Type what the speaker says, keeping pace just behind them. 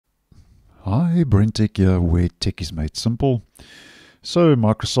Hi, BrenTech here, where tech is made simple. So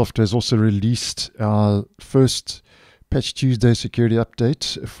Microsoft has also released our first Patch Tuesday security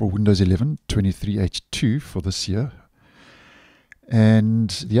update for Windows 11 23H2 for this year. And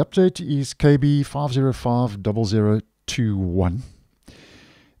the update is KB5050021.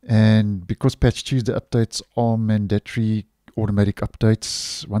 And because Patch Tuesday updates are mandatory automatic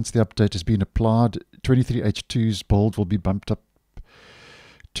updates, once the update has been applied, 23H2's build will be bumped up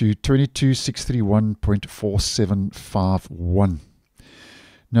to 22631.4751.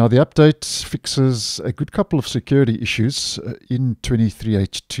 Now the update fixes a good couple of security issues in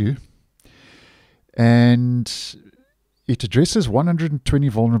 23H2, and it addresses 120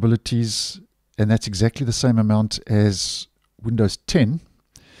 vulnerabilities, and that's exactly the same amount as Windows 10,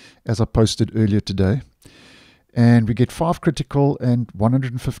 as I posted earlier today. And we get 5 critical and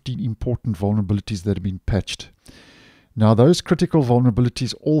 115 important vulnerabilities that have been patched. Now, those critical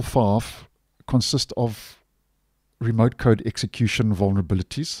vulnerabilities, all 5, consist of remote code execution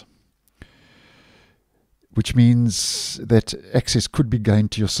vulnerabilities, which means that access could be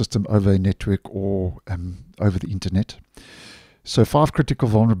gained to your system over a network or over the internet. So 5 critical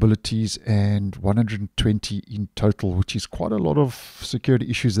vulnerabilities and 120 in total, which is quite a lot of security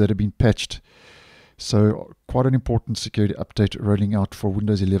issues that have been patched. So quite an important security update rolling out for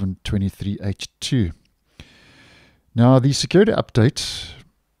Windows 11 23H2. Now, the security update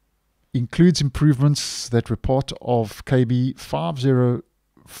includes improvements that were part of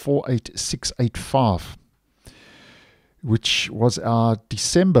KB5048685, which was our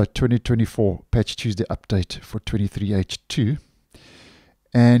December 2024 Patch Tuesday update for 23H2.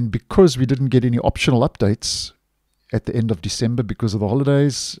 And because we didn't get any optional updates at the end of December because of the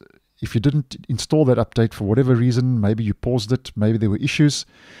holidays, if you didn't install that update for whatever reason, maybe you paused it, maybe there were issues,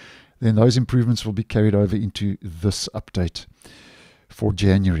 then those improvements will be carried over into this update for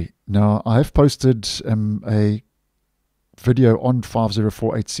January. Now, I have posted a video on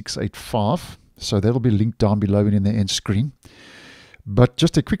 5048685, so that'll be linked down below and in the end screen. But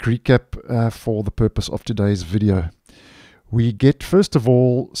just a quick recap for the purpose of today's video. We get, first of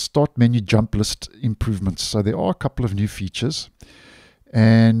all, start menu jump list improvements. So there are a couple of new features.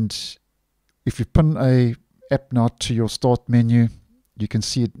 And if you pin a app now to your start menu, you can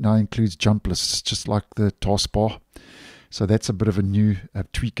see it now includes jump lists, just like the taskbar. So that's a bit of a new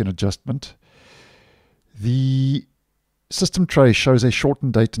tweak and adjustment. The system tray shows a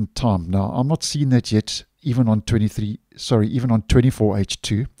shortened date and time. Now, I'm not seeing that yet, even on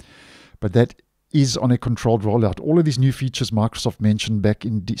 24H2, but that is on a controlled rollout. All of these new features Microsoft mentioned back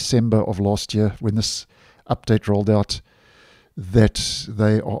in December of last year when this update rolled out, that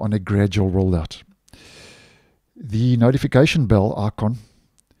they are on a gradual rollout. The notification bell icon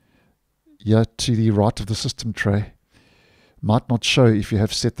here to the right of the system tray might not show if you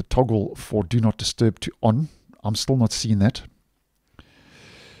have set the toggle for do not disturb to on. I'm still not seeing that.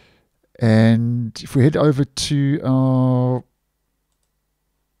 And if we head over to our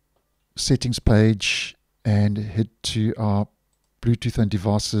settings page and head to our Bluetooth and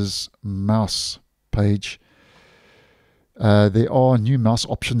devices mouse page, there are new mouse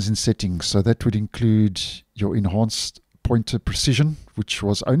options in settings. So that would include your enhanced pointer precision, which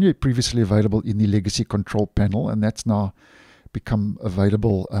was only previously available in the legacy control panel, and that's now become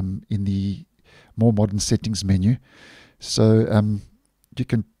available in the more modern settings menu. So you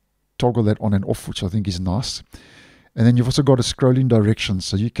can toggle that on and off, which I think is nice. And then you've also got a scrolling direction,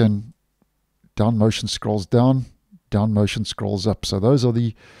 so you can down motion scrolls down motion scrolls up. So those are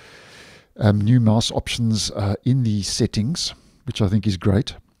the new mouse options in the settings, which I think is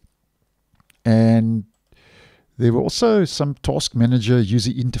great. And there were also some task manager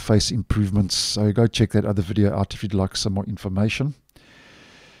user interface improvements, so go check that other video out if you'd like some more information.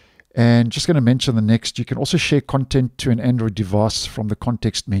 And just going to mention the next, you can also share content to an Android device from the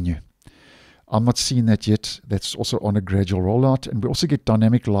context menu. I'm not seeing that yet. That's also on a gradual rollout. And we also get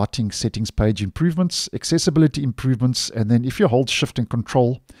dynamic lighting settings page improvements, accessibility improvements, and then if you hold Shift and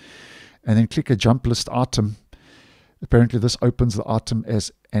Control and then click a jump list item, apparently this opens the item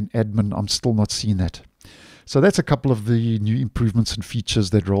as an admin. I'm still not seeing that. So that's a couple of the new improvements and features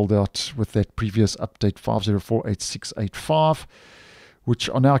that rolled out with that previous update 5048685, which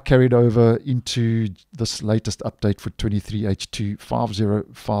are now carried over into this latest update for 23H2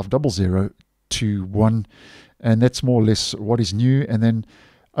 5050021. And that's more or less what is new. And then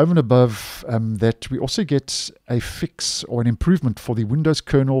over and above that, we also get a fix or an improvement for the Windows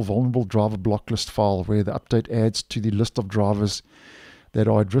kernel vulnerable driver block list file, where the update adds to the list of drivers that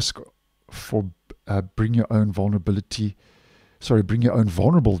are at risk for bring your own vulnerable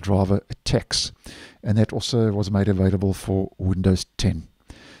driver attacks. And that also was made available for Windows 10.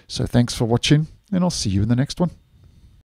 So thanks for watching, and I'll see you in the next one.